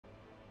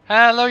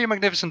Hello you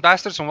magnificent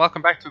bastards and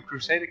welcome back to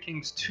Crusader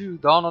Kings 2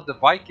 Dawn of the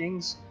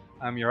Vikings.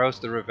 I'm your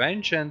host, the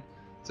Revenge, and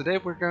today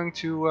we're going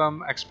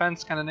to expand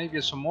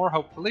Scandinavia some more,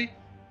 hopefully.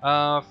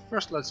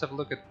 First let's have a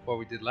look at what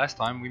we did last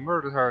time. We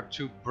murdered our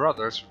two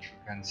brothers, which you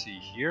can see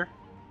here.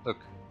 Look.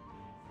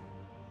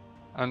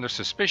 Under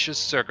suspicious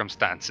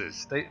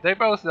circumstances. They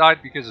both died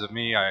because of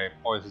me. I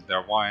poisoned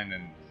their wine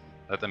and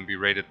let them be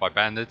raided by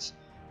bandits.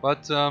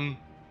 But, so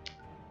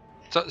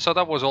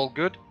that was all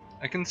good.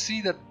 I can see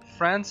that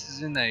France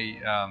is in a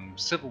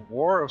civil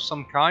war of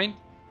some kind,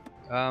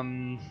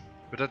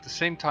 but at the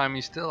same time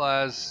he still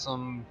has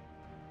some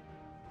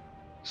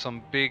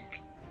big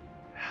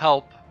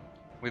help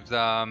with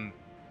the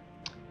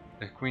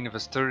Queen of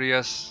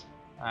Asturias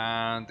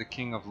and the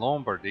King of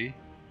Lombardy.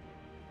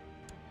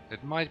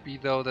 It might be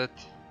though that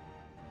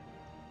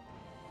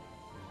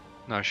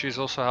no, she's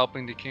also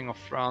helping the King of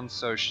France,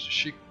 so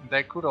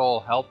they could all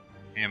help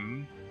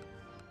him.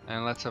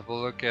 And let's have a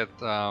look at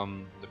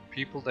the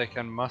people they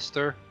can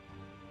muster.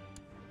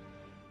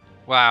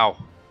 Wow,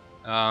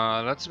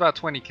 that's about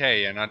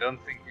 20k, and I don't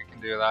think we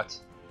can do that.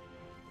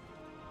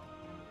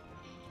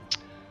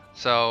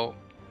 So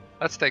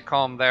let's stay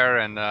calm there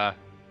and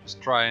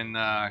just try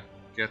and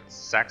get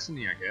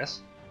Saxony, I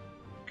guess.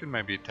 Could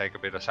maybe take a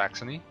bit of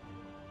Saxony.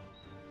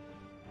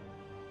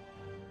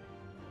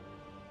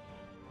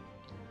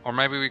 Or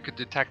maybe we could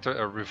detect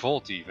a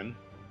revolt even.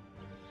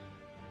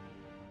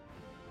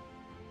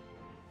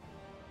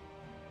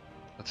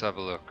 Let's have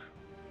a look.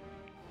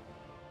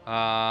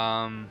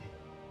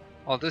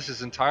 Well, this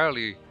is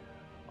entirely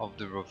of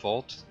the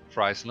revolt,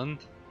 Friesland.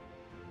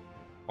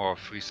 Or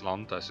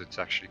Friesland as it's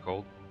actually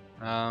called.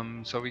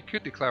 So we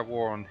could declare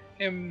war on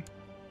him.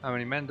 How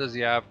many men does he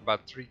have?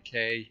 About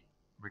 3k.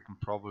 We can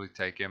probably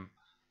take him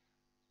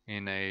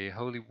in a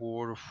holy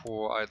war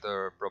for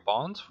either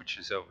Brabant, which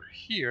is over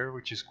here,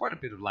 which is quite a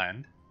bit of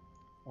land,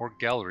 or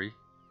Gallery,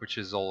 which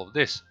is all of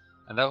this.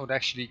 And that would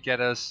actually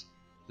get us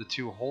the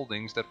two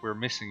holdings that we're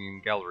missing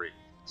in Gallery.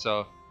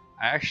 So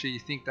I actually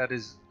think that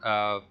is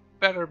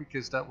better,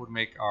 because that would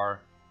make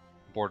our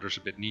borders a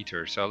bit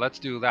neater. So let's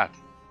do that.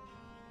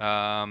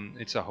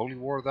 It's a holy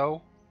war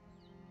though.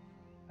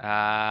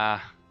 But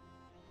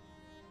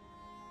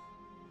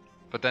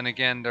then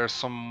again, there's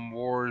some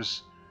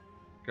wars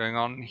going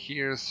on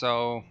here,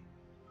 so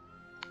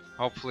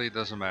hopefully it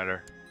doesn't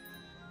matter.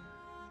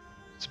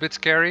 It's a bit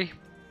scary,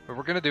 but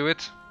we're gonna do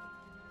it.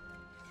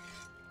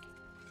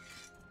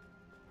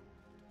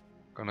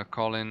 Gonna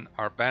call in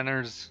our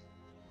banners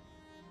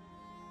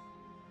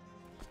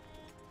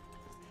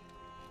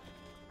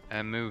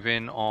and move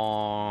in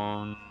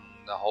on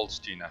the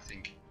Holstein, I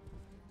think,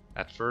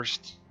 at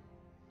first.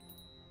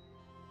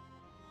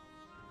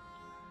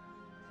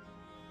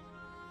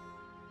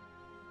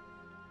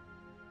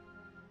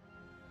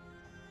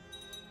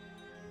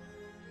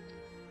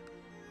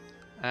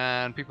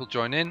 And people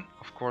join in.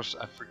 Of course,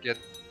 I forget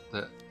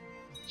the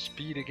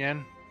speed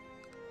again.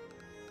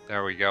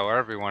 There we go,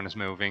 everyone is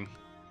moving.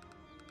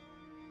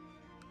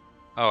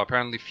 Oh,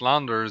 apparently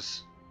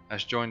Flanders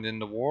has joined in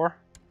the war,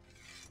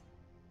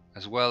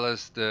 as well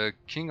as the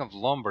King of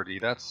Lombardy.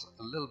 That's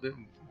a little bit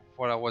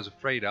what I was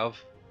afraid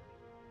of.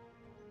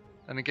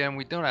 And again,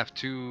 we don't have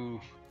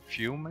too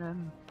few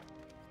men.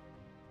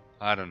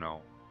 I don't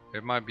know.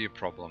 It might be a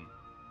problem.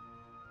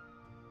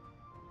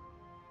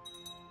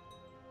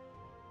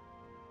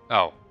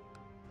 Oh.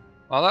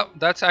 Well,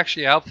 that's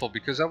actually helpful,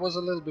 because I was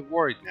a little bit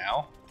worried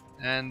now.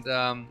 And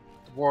the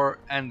war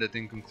ended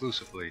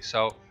inconclusively.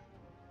 So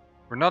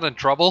we're not in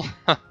trouble.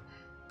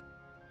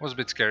 Was a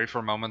bit scary for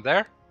a moment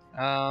there.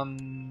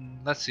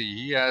 Let's see,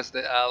 he has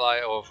the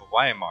ally of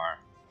Weimar,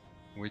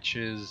 which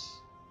is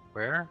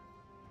where?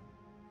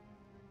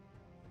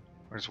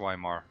 Where's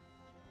Weimar?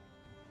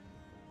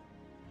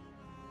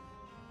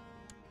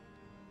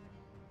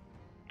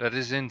 That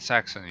is in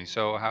Saxony,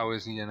 so how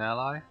is he an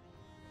ally?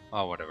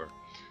 Oh, whatever.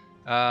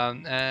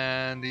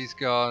 And he's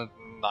got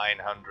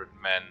 900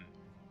 men.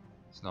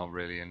 It's not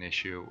really an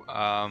issue.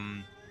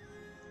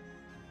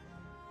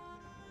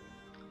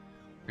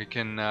 We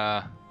can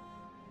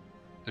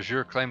de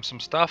jure claim some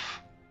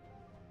stuff.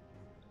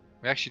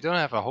 We actually don't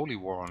have a holy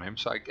war on him,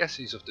 so I guess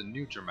he's of the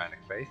new Germanic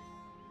faith.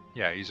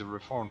 Yeah, he's a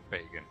reformed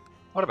pagan.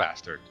 What a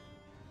bastard.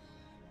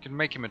 Can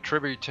make him a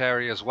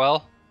tributary as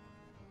well,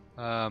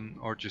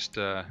 or just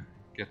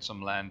get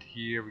some land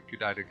here. We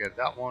could either get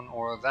that one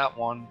or that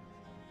one.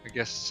 I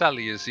guess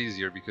Sally is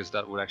easier, because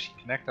that would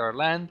actually connect our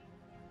land.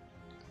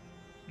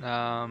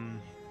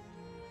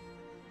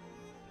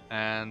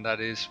 And that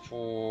is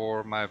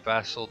for my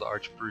vassal, the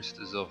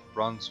Archpriestess of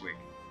Brunswick,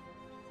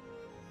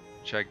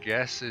 which I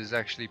guess is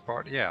actually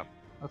part. Yeah,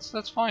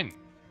 that's fine.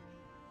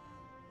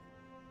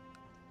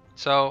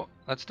 So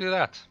let's do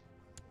that.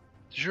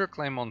 De jure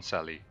claim on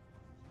Sally.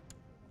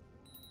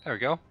 There we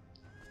go.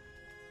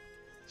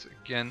 So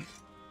again,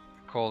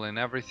 call in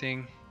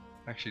everything.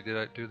 Actually, did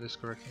I do this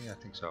correctly? I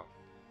think so.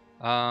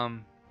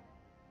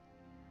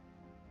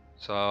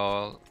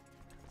 So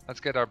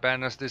let's get our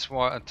banners. This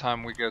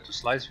time we go to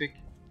Sleisvik.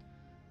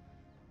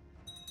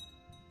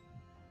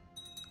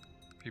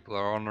 People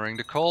are honoring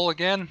the call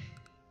again.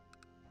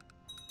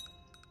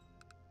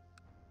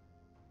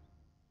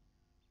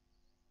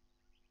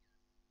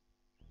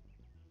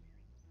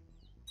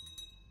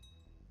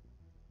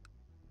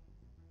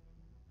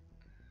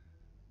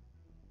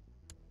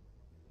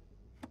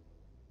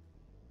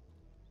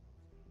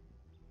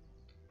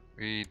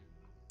 We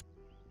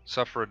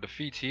suffer a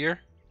defeat here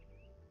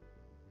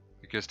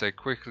because they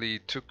quickly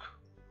took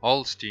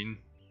Holstein.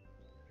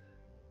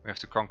 We have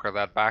to conquer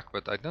that back,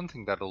 but I don't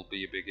think that'll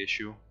be a big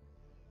issue.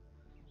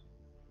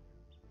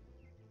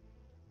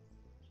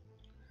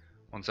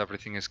 Once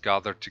everything is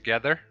gathered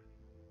together.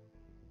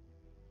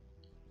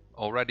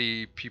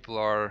 Already people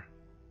are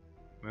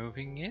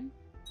moving in,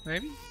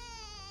 maybe?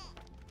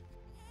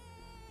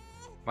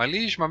 My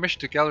liege, my mission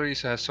to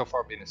galleries has so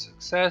far been a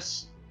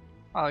success.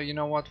 You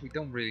know what? We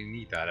don't really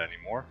need that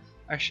anymore.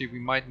 Actually, we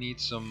might need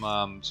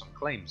some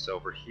claims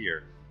over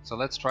here. So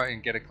let's try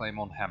and get a claim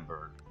on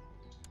Hamburg.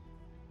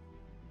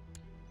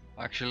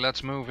 Actually,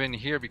 let's move in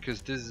here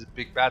because this is a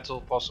big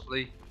battle,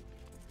 possibly.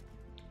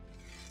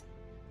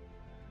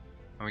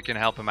 And we can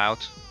help him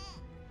out.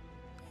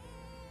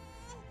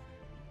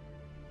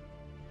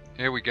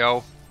 Here we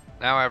go.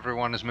 Now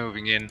everyone is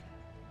moving in.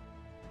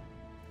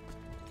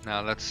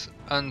 Now let's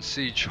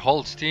unsiege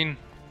Holstein.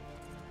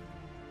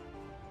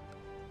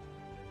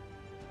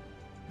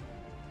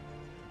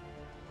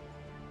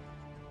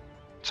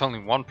 It's only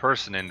one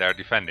person in there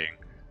defending.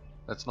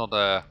 That's not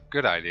a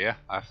good idea,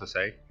 I have to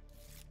say.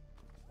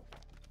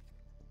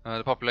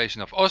 The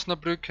population of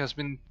Osnabrück has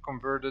been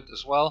converted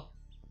as well.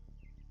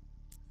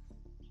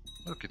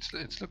 Look,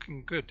 it's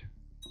looking good.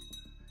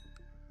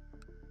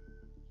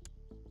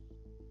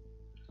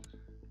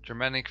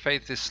 Germanic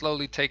faith is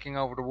slowly taking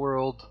over the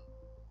world.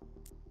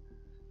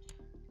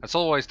 That's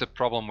always the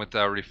problem with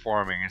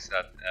reforming, is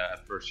that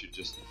at first you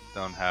just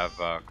don't have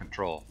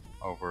control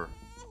over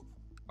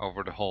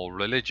the whole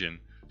religion.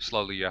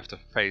 Slowly you have to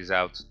phase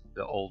out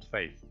the old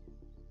faith.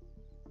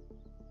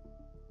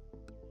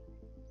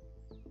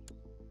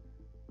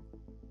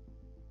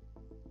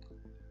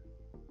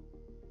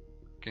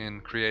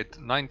 Can create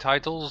 9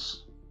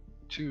 titles,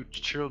 2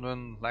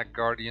 children lack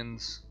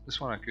guardians.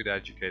 This one I could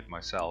educate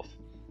myself.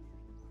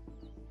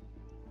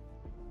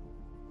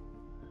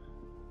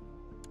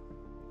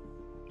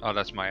 Oh,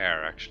 that's my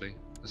heir actually.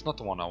 That's not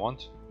the one I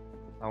want.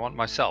 I want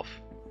myself.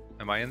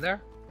 Am I in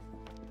there?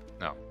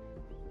 No.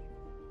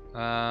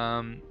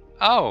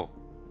 Oh,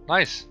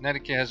 nice.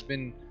 Nenneke has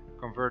been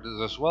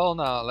converted as well.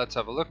 Now let's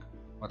have a look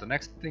what the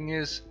next thing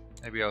is.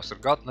 Maybe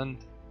Oostergotland.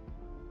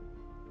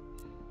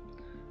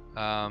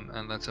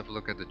 And let's have a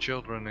look at the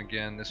children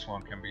again. This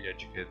one can be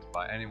educated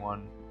by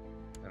anyone.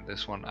 And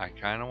this one I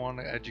kind of want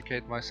to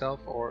educate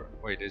myself. Or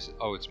wait,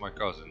 oh, it's my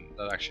cousin.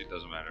 That actually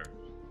doesn't matter.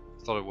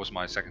 I thought it was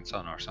my second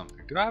son or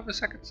something. Do I have a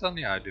second son?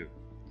 Yeah, I do.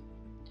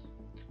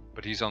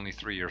 But he's only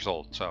 3 years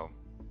old, so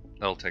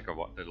that'll take a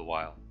little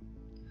while.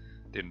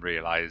 Didn't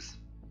realize.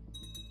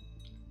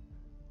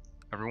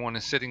 Everyone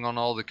is sitting on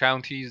all the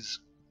counties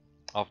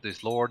of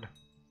this lord.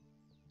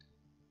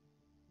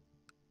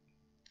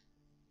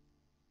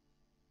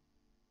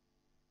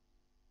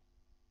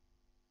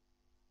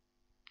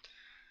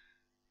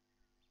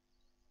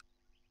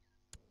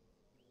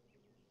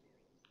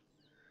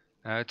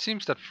 It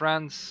seems that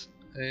France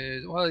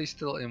is, well, he's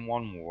still in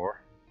one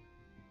war.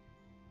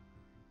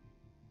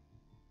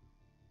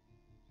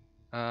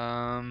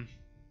 I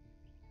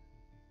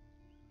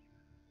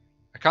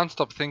can't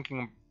stop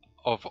thinking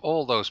of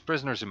all those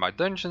prisoners in my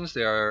dungeons.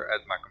 They are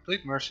at my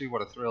complete mercy.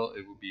 What a thrill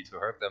it would be to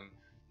hurt them,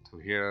 to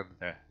hear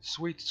their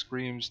sweet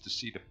screams, to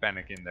see the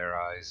panic in their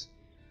eyes.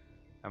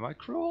 Am I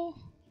cruel?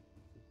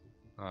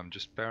 I'm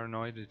just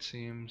paranoid, it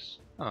seems.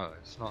 Oh,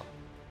 it's not.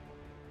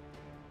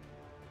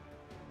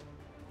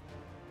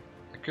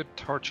 I could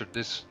torture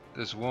this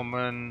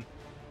woman.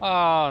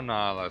 Oh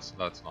no, let's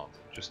not.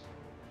 Just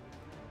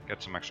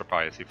get some extra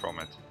piety from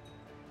it.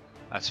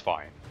 That's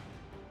fine.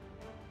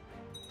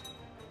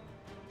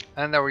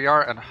 And there we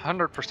are at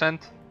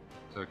 100%.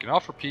 So we can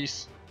offer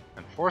peace,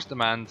 enforce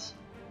demands,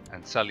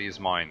 and Sally is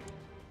mine.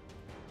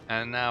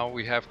 And now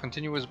we have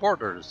continuous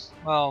borders.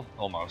 Well,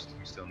 almost.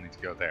 We still need to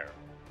go there.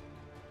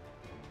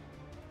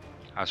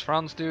 How's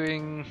France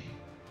doing?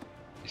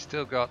 He's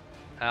still got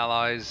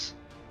allies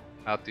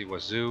out the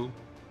wazoo.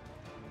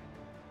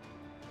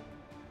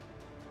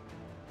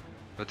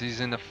 But he's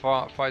in a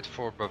fight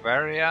for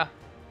Bavaria.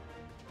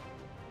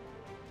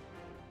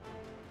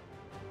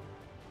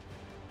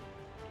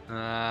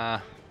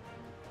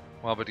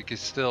 Well, but he can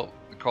still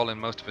call in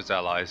most of his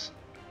allies.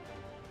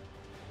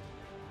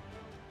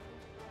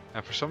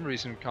 And for some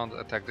reason we can't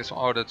attack this one.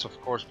 Oh, that's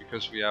of course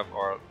because we have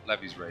our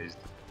levies raised.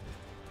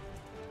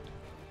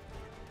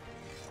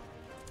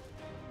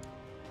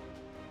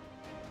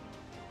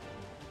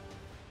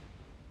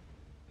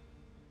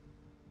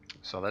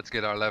 So let's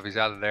get our levies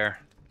out of there.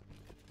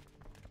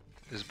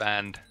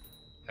 Disband.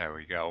 There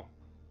we go.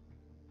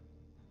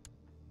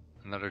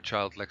 Another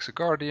child likes a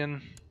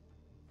guardian.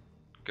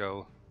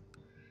 Go.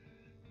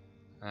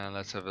 And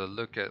let's have a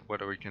look at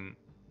whether we can...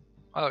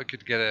 Oh, we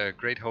could get a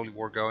Great Holy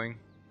War going.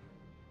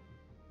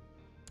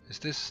 Is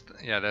this...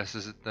 Yeah, this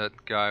is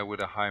that guy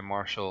with a high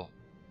martial.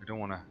 We don't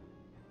want to...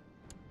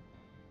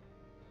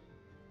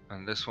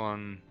 And this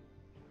one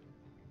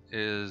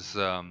is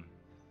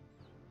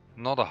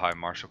not a high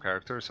martial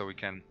character, so we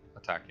can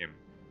attack him.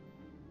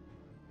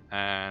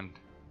 And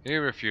he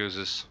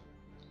refuses.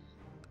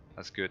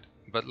 That's good.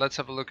 But let's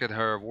have a look at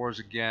her wars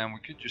again. We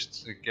could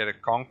just get a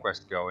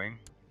conquest going.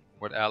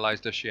 What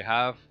allies does she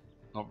have?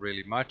 Not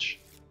really much.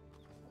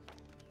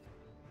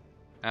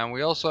 And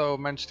we also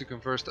managed to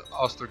converse to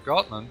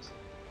Ostergotland,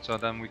 so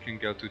then we can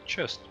go to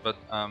Chust. But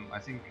I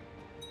think,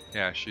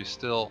 yeah, she's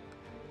still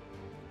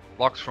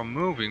blocked from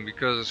moving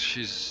because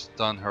she's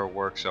done her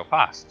work so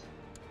fast.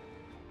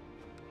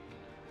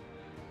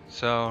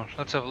 So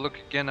let's have a look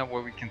again at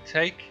what we can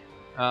take.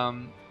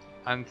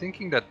 I'm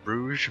thinking that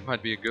Bruges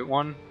might be a good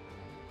one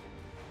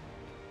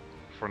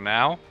for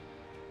now,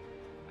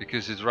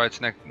 because it's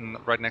right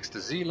next to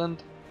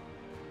Zealand.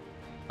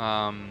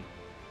 Yeah,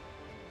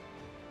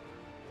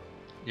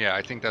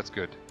 I think that's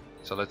good.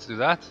 So let's do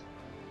that.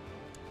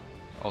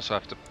 Also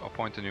have to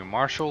appoint a new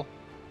marshal.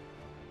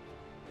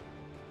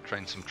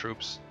 Train some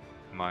troops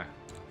in my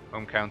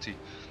home county.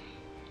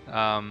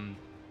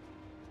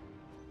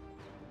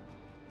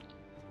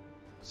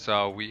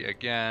 So we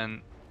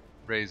again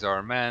raise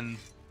our men,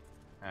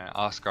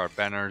 ask our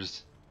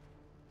banners.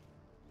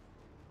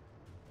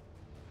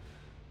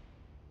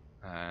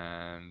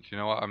 And you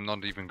know what, I'm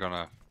not even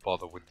gonna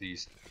bother with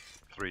these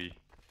 3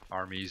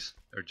 armies.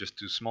 They're just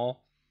too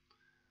small.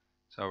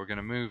 So we're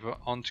gonna move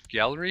on to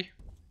Gallery.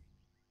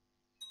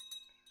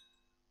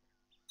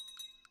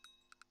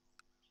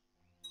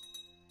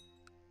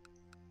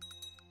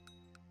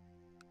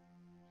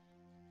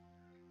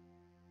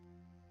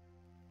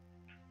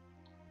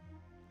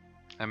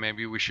 And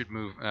maybe we should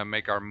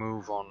make our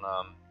move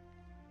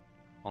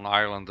on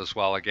Ireland as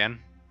well again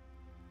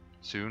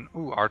soon.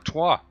 Ooh,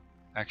 Artois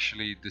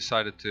actually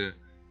decided to.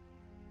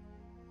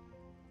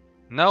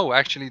 No,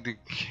 actually the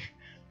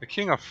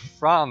King of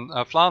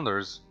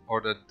Flanders, or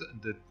the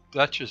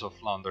Duchess of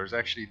Flanders,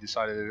 actually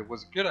decided that it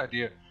was a good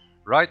idea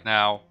right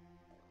now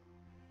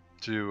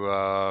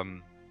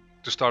to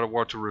start a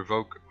war to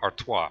revoke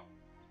Artois.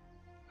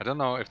 I don't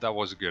know if that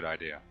was a good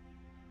idea.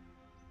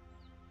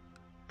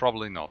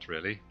 Probably not,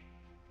 really.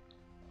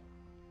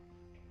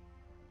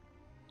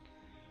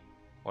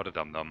 What a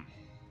dum-dum.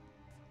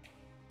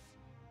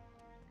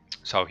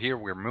 So here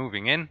we're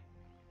moving in.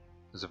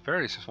 There's a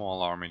very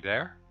small army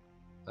there.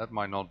 That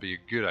might not be a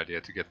good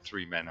idea to get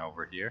 3 men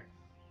over here.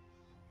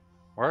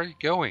 Where are you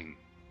going?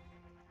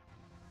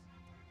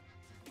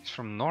 He's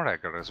from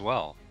Noregger as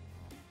well.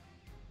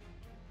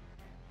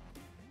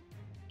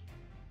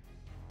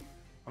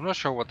 I'm not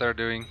sure what they're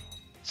doing.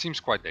 It seems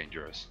quite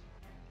dangerous.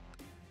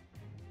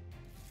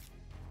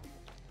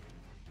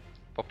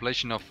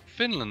 Population of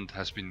Finland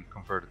has been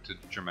converted to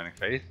the Germanic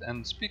faith,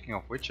 and speaking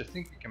of which, I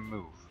think we can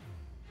move.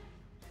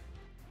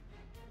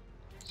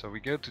 So we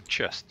go to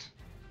Chust.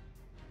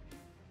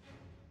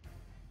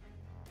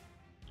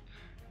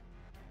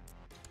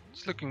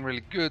 It's looking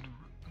really good.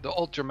 The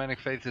old Germanic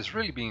faith is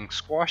really being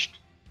squashed.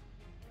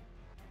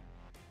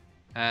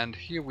 And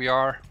here we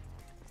are,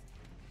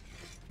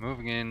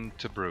 moving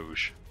into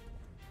Bruges.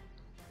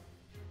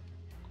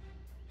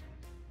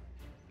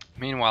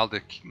 Meanwhile,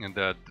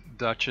 the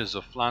Duchess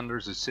of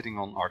Flanders is sitting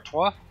on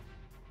Artois.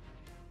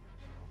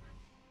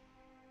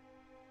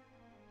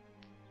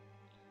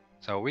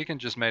 So we can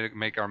just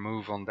make our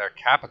move on their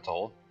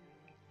capital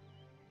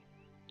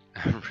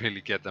and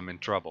really get them in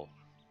trouble.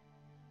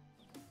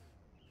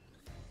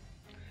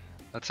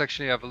 Let's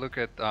actually have a look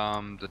at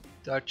the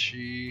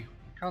duchy.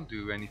 We can't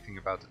do anything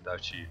about the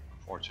duchy,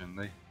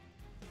 unfortunately.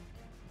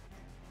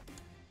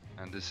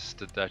 And this is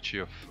the Duchy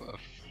of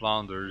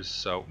Flanders,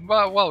 so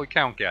well, we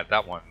can't get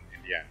that one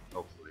in the end,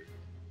 hopefully.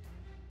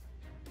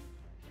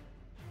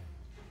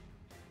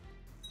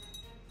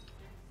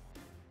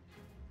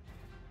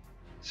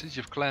 Siege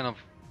of Clan of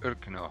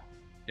Urkeno.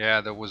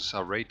 Yeah, there was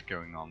a raid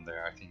going on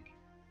there, I think.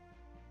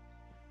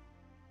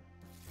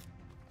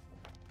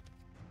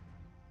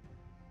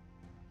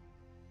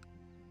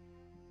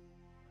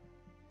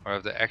 Or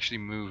have they actually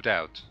moved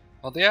out?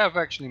 Well, they have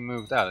actually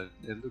moved out.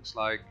 It looks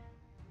like...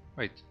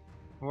 Wait,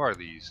 who are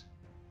these?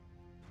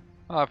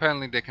 Oh,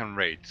 apparently they can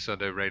raid, so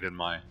they raided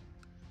my...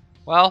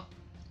 Well,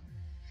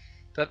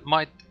 that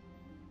might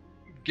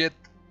get...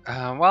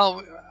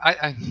 well,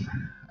 I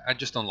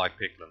just don't like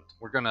Pigland.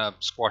 We're gonna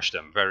squash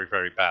them very,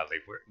 very badly.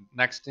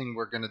 Next thing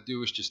we're gonna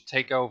do is just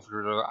take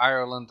over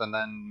Ireland and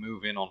then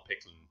move in on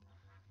Pigland.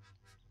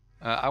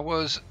 I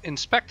was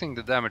inspecting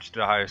the damage to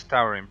the highest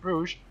tower in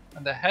Bruges,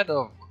 and the head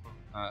of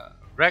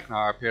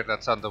Ragnar appeared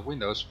outside the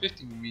windows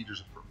 15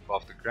 meters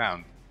above the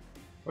ground.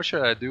 What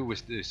should I do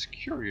with this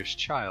curious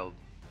child?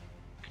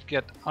 Could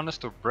get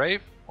honest or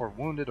brave, or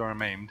wounded or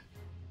maimed.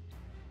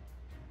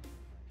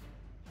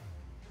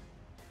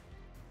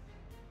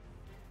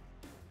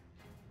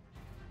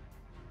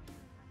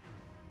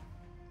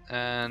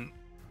 And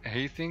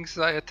he thinks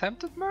I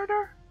attempted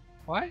murder?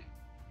 Why?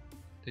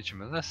 Teach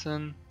him a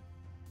lesson.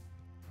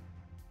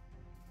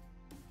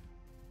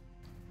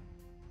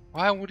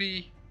 Why would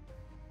he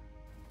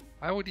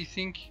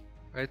think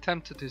I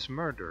attempted his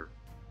murder?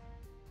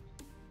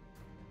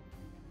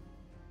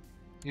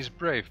 He's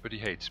brave, but he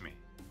hates me.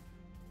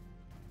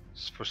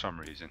 For some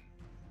reason.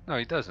 No,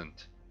 he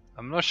doesn't.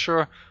 I'm not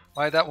sure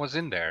why that was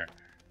in there.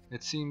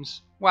 It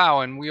seems... Wow,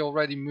 and we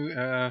already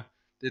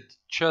did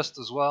just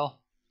as well.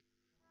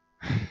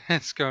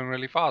 It's going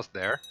really fast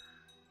there.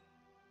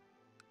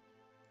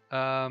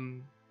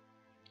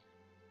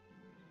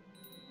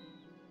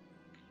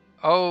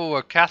 Oh,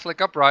 a Catholic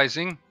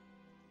uprising.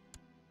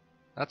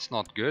 That's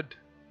not good.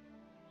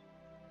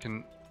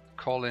 Can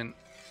call in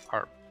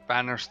our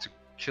banners to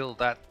kill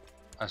that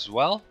as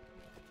well.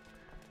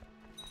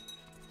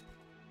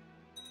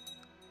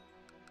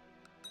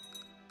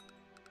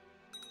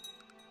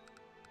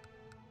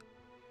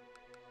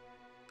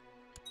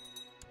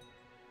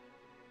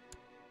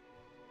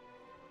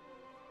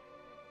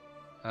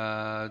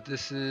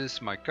 This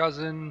is my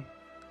cousin.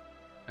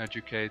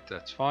 Educate,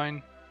 that's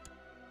fine.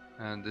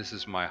 And this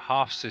is my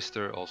half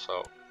sister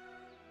also.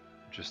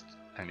 Just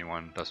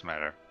anyone, doesn't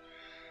matter.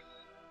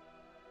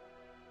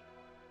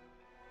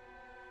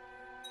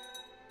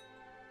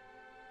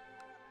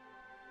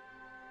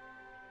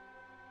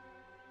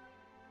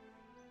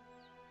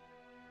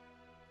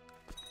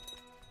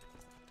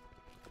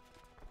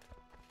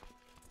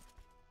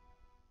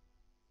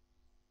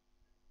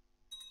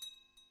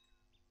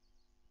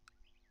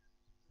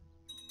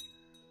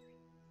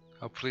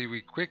 Hopefully we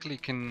quickly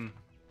can...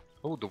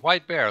 Oh, the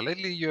white bear.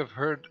 Lately you have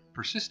heard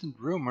persistent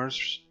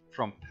rumors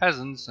from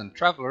peasants and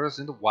travelers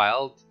in the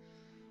wilds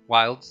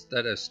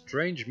that a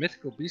strange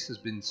mythical beast has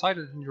been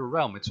sighted in your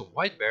realm. It's a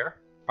white bear,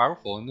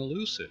 powerful and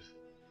elusive.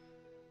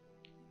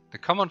 The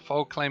common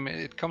folk claim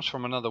it comes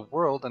from another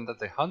world and that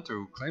the hunter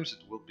who claims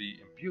it will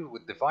be imbued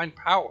with divine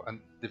power.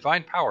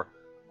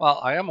 Well,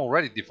 I am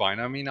already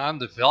divine. I mean, I'm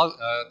the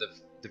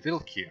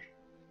Vilkir.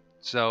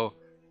 So,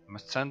 I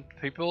must send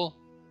people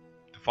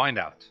to find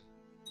out.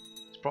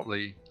 It's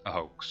probably a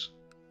hoax.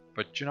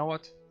 But you know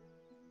what?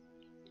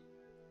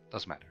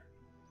 Doesn't matter.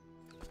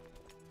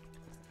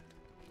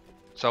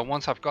 So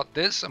once I've got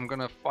this, I'm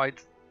gonna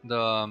fight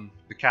the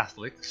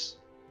Catholics.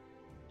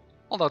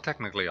 Although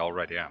technically I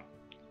already am.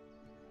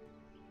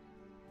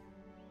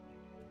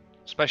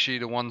 Especially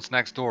the ones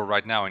next door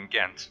right now in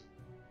Ghent.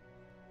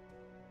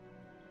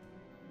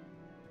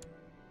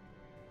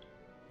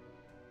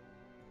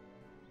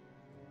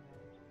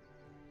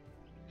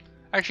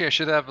 Actually, I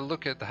should have a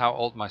look at how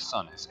old my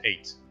son is.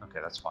 8. Okay,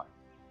 that's fine.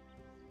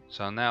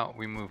 So now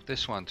we move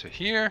this one to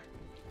here.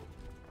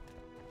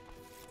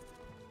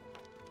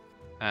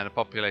 And the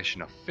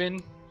population of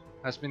Finn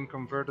has been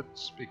converted.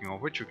 Speaking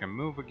of which, we can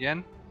move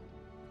again.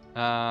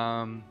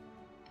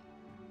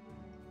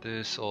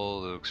 This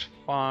all looks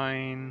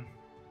fine.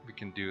 We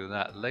can do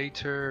that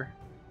later.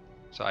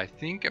 So I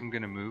think I'm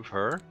gonna move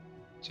her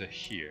to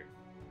here.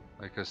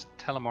 Because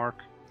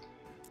Telemark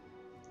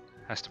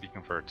has to be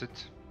converted.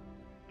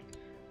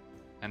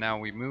 And now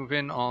we move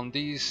in on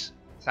these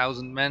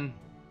 1,000 men.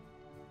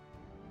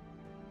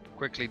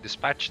 Quickly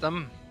dispatch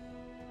them.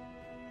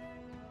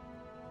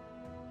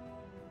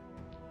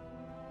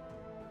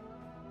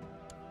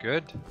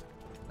 Good.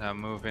 Now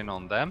move in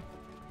on them.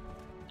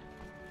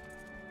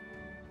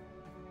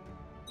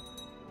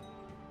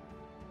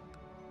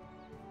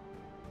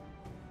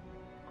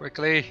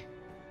 Quickly.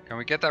 Can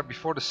we get there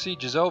before the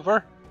siege is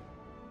over?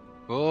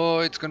 Oh,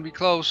 it's gonna be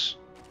close.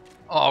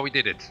 Oh, we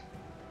did it.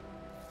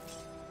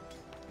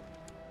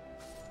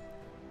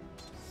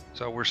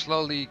 So we're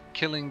slowly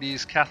killing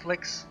these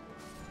Catholics.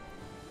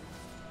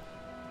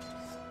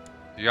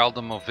 The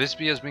Earldom of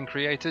Visby has been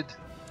created.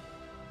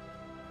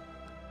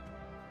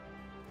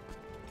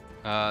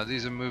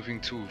 These are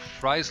moving to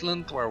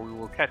Friesland, where we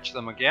will catch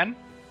them again.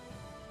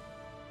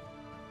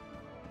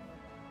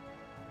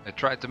 They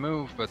tried to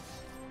move, but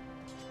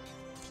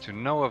to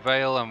no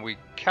avail, and we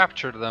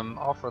captured them,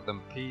 offered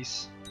them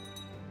peace.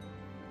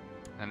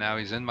 And now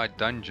he's in my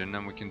dungeon,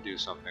 and we can do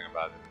something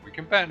about it. We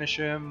can banish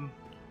him.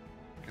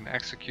 Can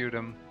execute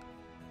him.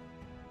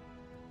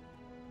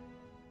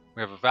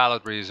 We have a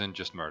valid reason,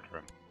 just murder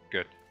him.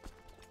 Good.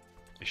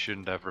 He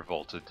shouldn't have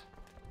revolted.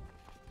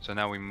 So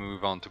now we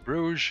move on to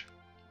Bruges.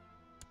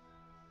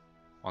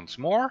 Once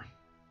more.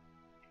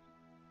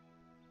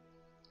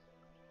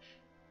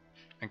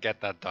 And get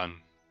that done.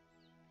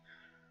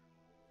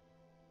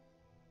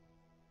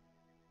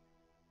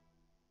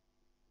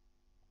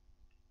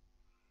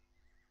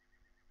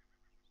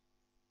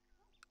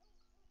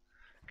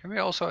 Can we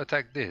also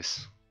attack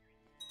this?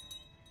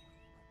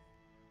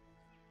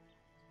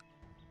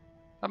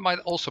 That might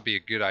also be a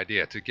good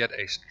idea, to get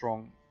a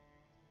strong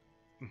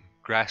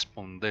grasp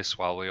on this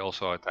while we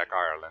also attack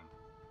Ireland.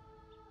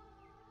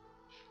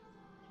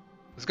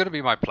 It's gonna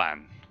be my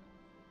plan.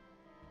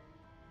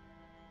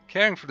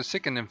 Caring for the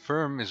sick and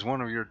infirm is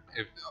one of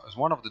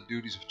the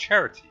duties of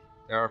charity.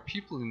 There are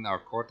people in our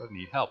court that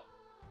need help.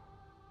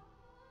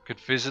 Could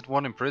visit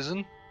one in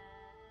prison,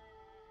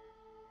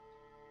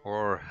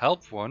 or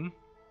help one,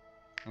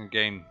 and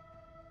gain.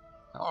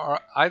 Or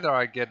either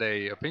I get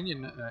a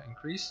opinion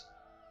increase.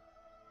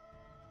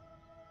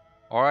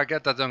 Or I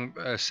get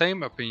that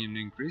same opinion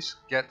increase,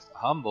 get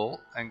humble,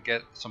 and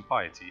get some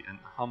piety. And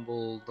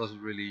humble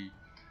doesn't really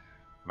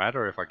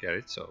matter if I get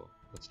it, so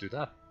let's do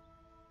that.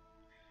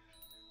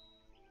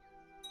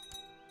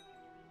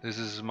 This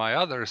is my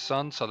other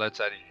son, so let's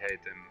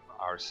educate him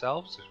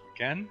ourselves if we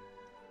can.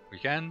 We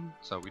can,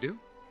 so we do.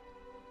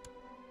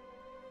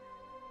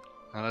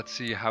 Now let's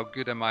see, how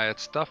good am I at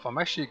stuff? I'm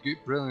actually a good,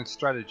 brilliant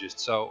strategist,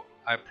 so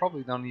I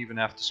probably don't even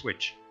have to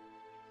switch.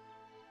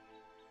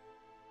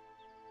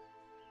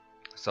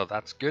 So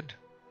that's good.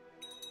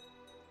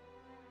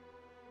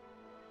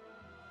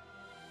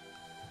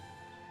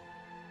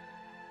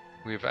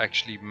 We've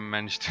actually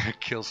managed to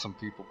kill some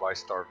people by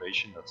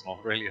starvation. That's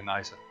not really a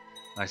nice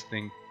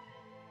thing.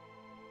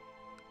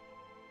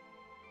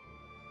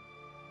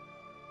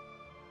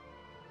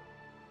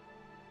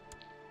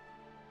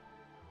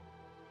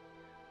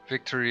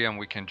 Victory, and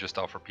we can just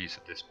offer peace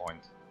at this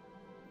point.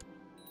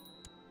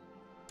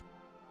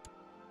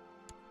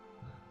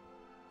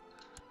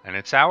 And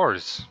it's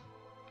ours.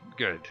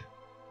 Good.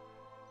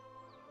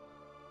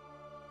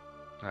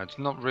 Now, it's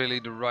not really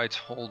the right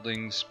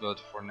holdings, but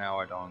for now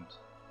I don't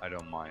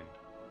mind.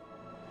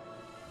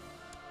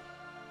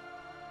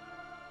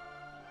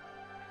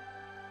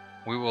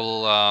 We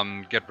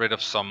will get rid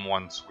of some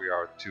once we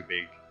are too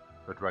big,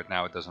 but right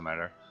now it doesn't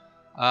matter.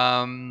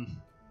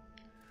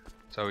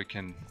 So we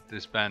can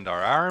disband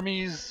our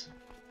armies.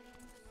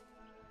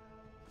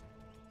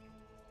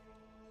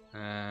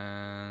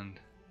 And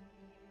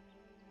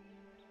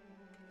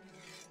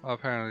well,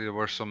 apparently there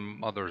were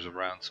some others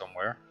around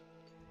somewhere.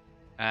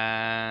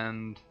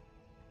 And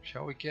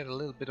shall we get a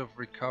little bit of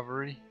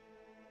recovery?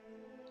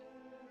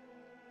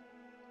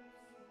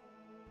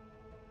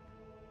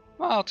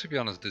 Well, to be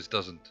honest, this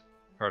doesn't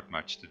hurt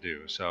much to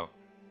do, so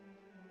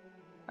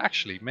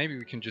actually maybe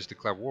we can just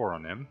declare war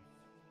on him.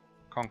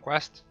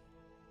 Conquest.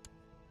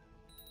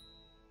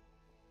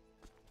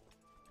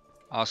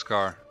 Ask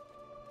our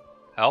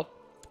help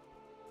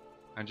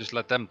and just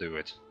let them do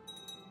it.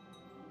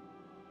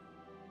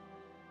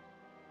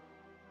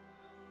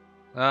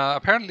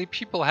 Apparently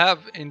people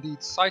have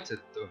indeed sighted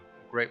the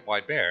Great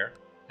White Bear,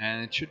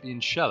 and it should be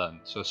in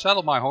Shelland. So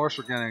saddle my horse,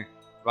 we're gonna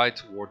ride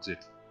towards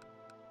it.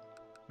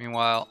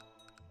 Meanwhile,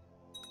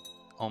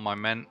 all my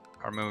men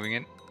are moving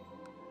in.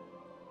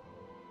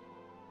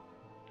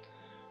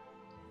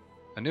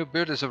 A new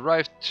bird has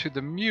arrived to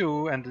the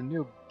Mew, and a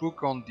new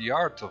book on the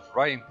art of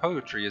writing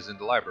poetry is in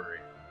the library.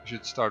 You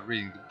should start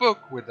reading the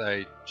book with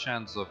a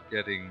chance of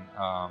getting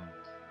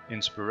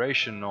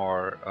inspiration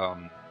or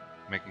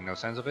making no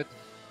sense of it.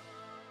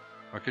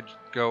 Or I could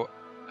go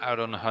out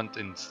on a hunt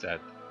instead.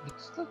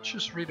 Let's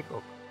just read a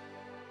book.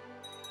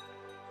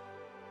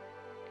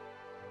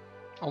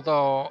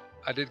 Although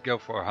I did go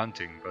for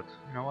hunting, but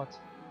you know what?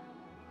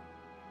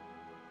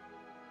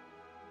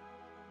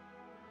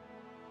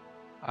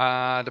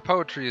 The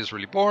poetry is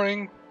really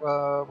boring.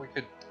 We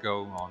could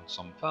go on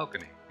some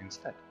falconing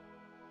instead.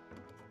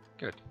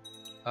 Good.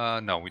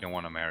 No, we don't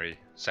want to marry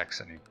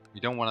Saxony. We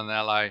don't want an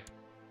ally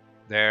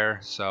there,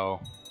 so...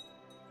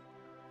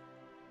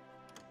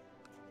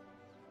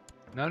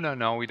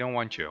 No, we don't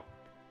want you.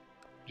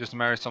 Just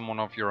marry someone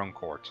of your own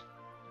court.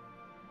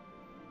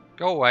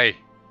 Go away.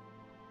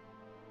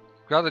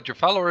 Gathered your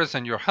followers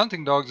and your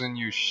hunting dogs, and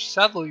you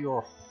saddle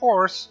your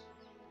horse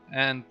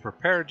and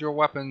prepared your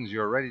weapons.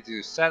 You're ready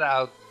to set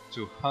out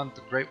to hunt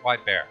the Great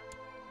White Bear.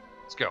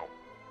 Let's go.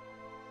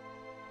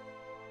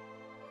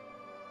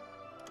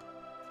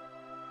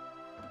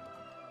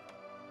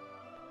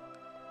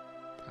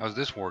 How's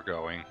this war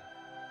going?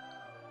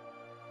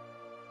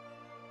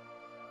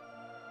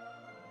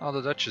 Oh,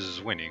 the Duchess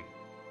is winning.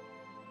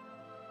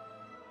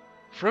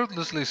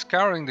 Fruitlessly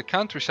scouring the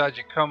countryside,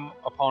 you come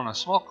upon a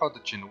small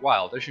cottage in the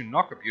wild. As you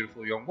knock, a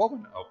beautiful young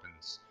woman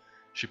opens.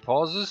 She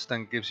pauses,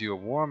 then gives you a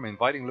warm,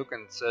 inviting look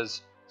and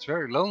says, "It's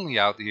very lonely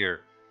out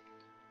here.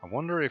 I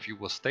wonder if you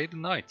will stay the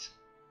night."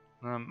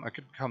 I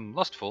could become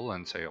lustful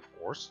and say, of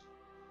course.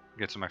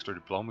 Get some extra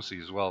diplomacy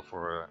as well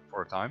for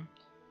a time.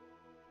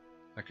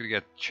 I could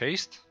get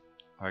chaste.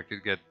 Or I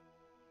could get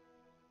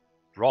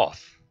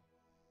wrath.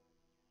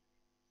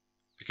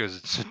 Because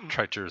it's a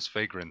treacherous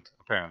vagrant,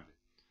 apparently.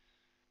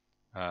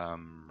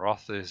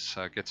 Wrath is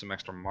get some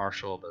extra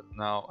martial, but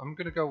now I'm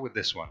gonna go with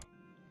this one.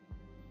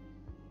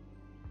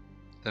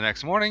 The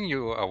next morning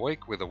you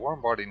awake with a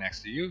warm body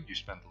next to you. You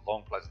spend a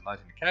long pleasant night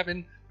in the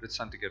cabin, but it's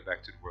time to get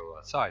back to the world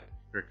outside.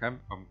 Your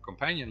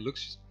companion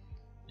looks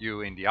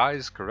you in the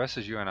eyes,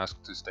 caresses you and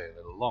asks to stay a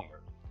little longer.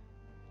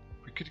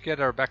 We could get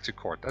her back to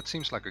court. That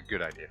seems like a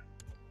good idea.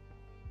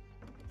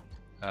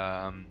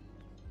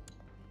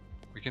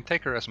 We can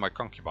take her as my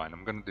concubine.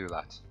 I'm gonna do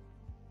that.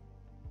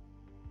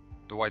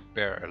 The white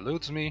bear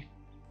eludes me.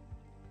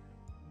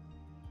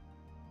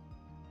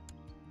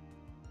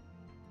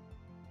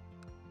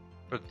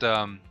 But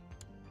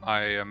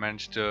I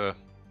managed to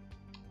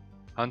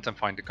hunt and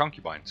find the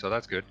concubine, so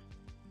that's good.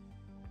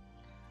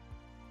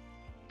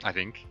 I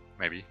think,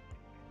 maybe.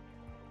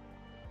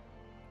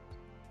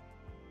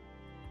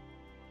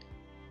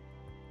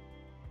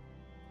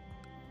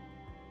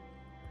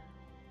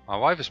 My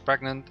wife is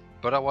pregnant,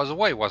 but I was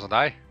away, wasn't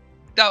I?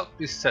 Doubt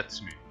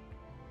besets me.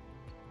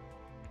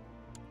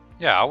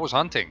 Yeah, I was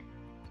hunting.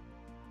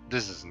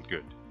 This isn't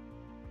good.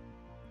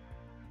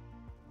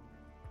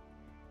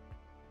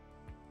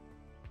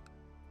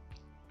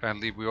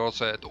 Apparently we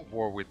also had a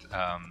war with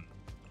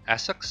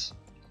Essex.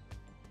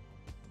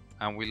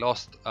 And we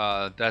lost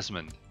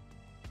Desmond.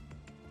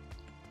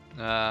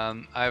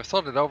 I have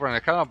thought it over and I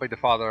cannot be the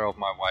father of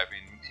my wife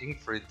in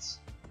Ingfrid's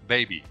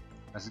baby.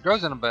 As it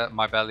grows in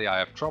my belly, I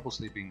have trouble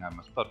sleeping. I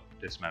must put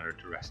this matter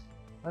to rest.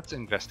 Let's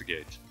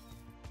investigate.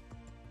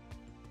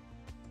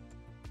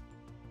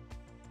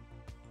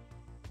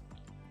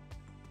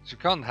 So you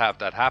can't have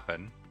that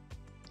happen.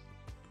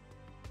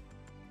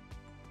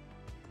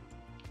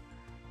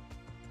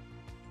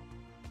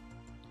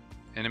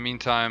 In the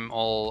meantime,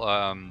 all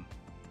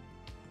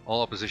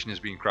opposition is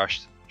being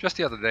crushed. Just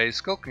the other day,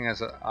 skulking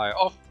as I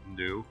often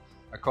do,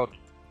 I caught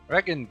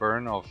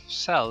Reginburn of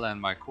Cell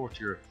and my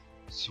courtier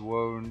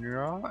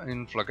Swonia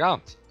in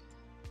flagrant.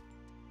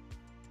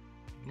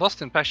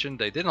 Lost in passion,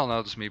 they did not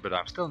notice me, but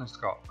I'm still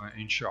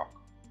in shock.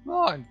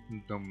 Well, I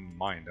don't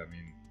mind. I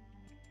mean,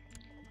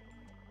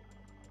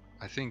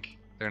 I think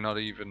they're not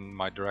even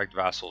my direct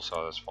vassal,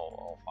 so that's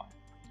all fine.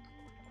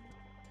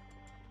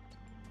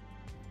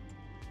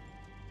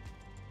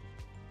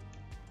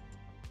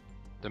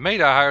 The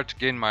maid I hired to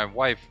gain my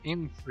wife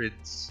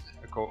Infrid's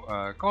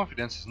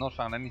confidence has not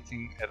found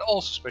anything at all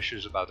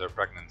suspicious about her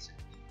pregnancy.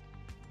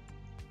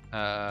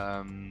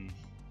 I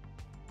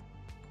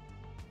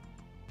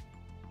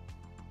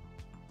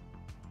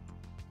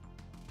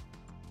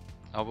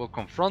will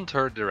confront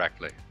her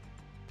directly.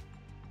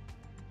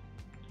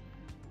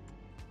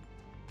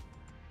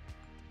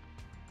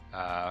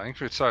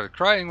 Ingrid started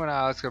crying when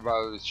I asked her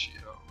about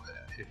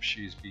if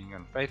she's being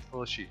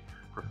unfaithful. She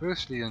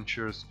profusely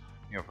ensures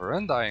me of her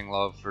undying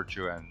love,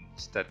 virtue, and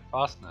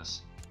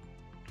steadfastness.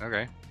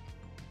 Okay.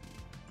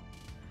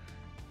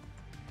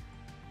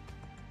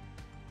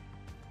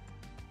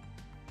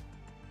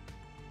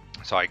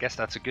 So I guess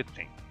that's a good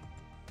thing.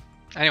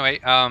 Anyway,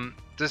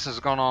 this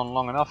has gone on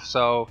long enough,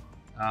 so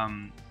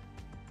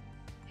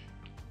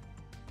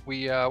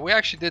we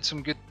actually did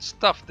some good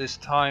stuff this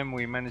time.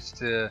 We managed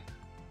to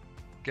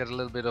get a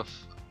little bit of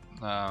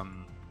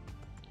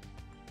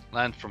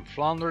land from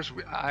Flanders.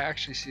 I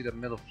actually see the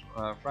middle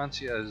of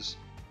Francia has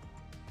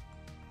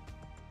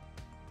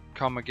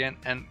come again,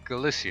 and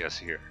Galicia is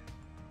here.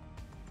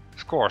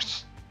 Of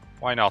course,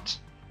 why not?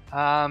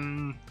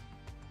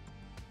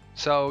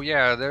 So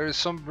yeah, there is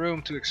some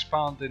room to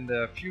expand in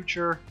the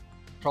future.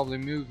 Probably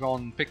move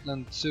on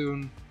Pictland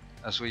soon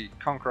as we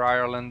conquer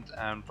Ireland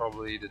and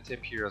probably the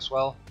tip here as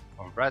well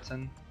of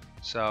Breton.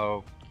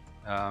 So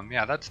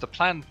yeah, that's the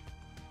plan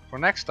for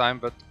next time,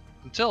 but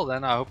until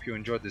then I hope you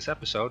enjoyed this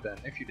episode, and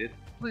if you did,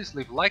 please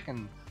leave a like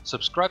and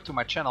subscribe to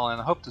my channel, and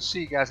I hope to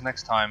see you guys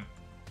next time.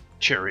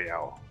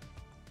 Cheerio!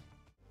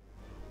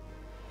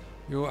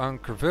 You are on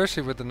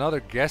conversing with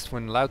another guest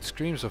when loud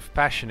screams of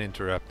passion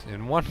interrupt.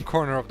 In one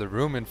corner of the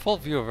room, in full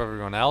view of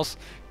everyone else,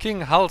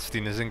 King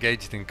Halstein is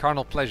engaged in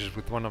carnal pleasures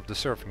with one of the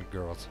servant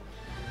girls.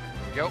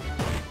 There we go.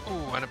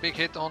 Ooh, and a big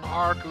hit on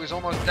Ark, who is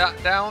almost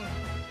down.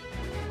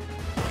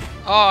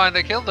 Oh, and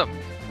they killed him!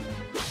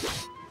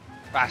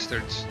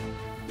 Bastards.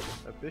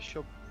 A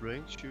bishop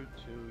brings to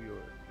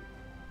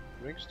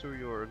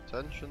your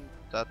attention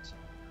that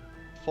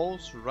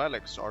false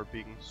relics are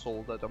being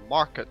sold at a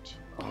market.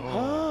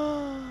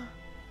 Oh.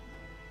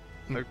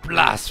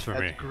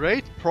 Blasphemy! At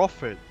great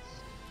profit.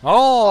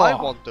 Oh! I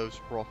want those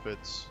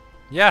profits.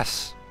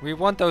 Yes, we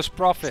want those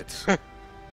profits.